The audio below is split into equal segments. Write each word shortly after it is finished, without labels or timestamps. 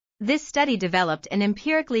This study developed and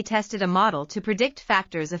empirically tested a model to predict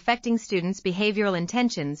factors affecting students' behavioral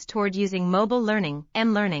intentions toward using mobile learning,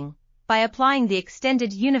 (m-learning), by applying the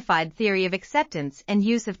Extended Unified Theory of Acceptance and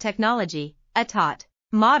Use of Technology, UTAUT,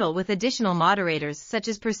 model with additional moderators such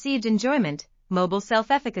as perceived enjoyment, mobile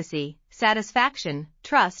self-efficacy, satisfaction,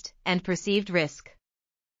 trust, and perceived risk.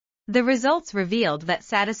 The results revealed that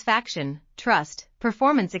satisfaction, trust,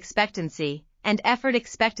 performance expectancy, and effort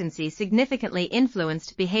expectancy significantly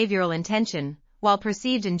influenced behavioral intention, while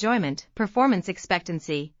perceived enjoyment, performance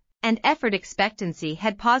expectancy, and effort expectancy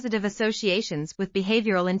had positive associations with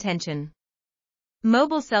behavioral intention.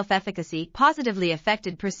 Mobile self-efficacy positively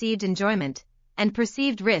affected perceived enjoyment, and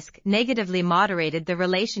perceived risk negatively moderated the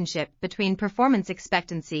relationship between performance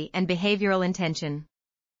expectancy and behavioral intention.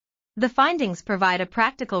 The findings provide a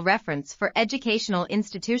practical reference for educational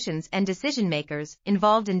institutions and decision-makers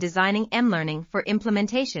involved in designing m-learning for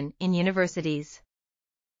implementation in universities.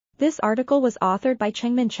 This article was authored by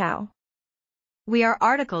Cheng-Min Chao. We are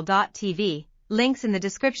RTCLTV, links in the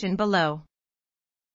description below.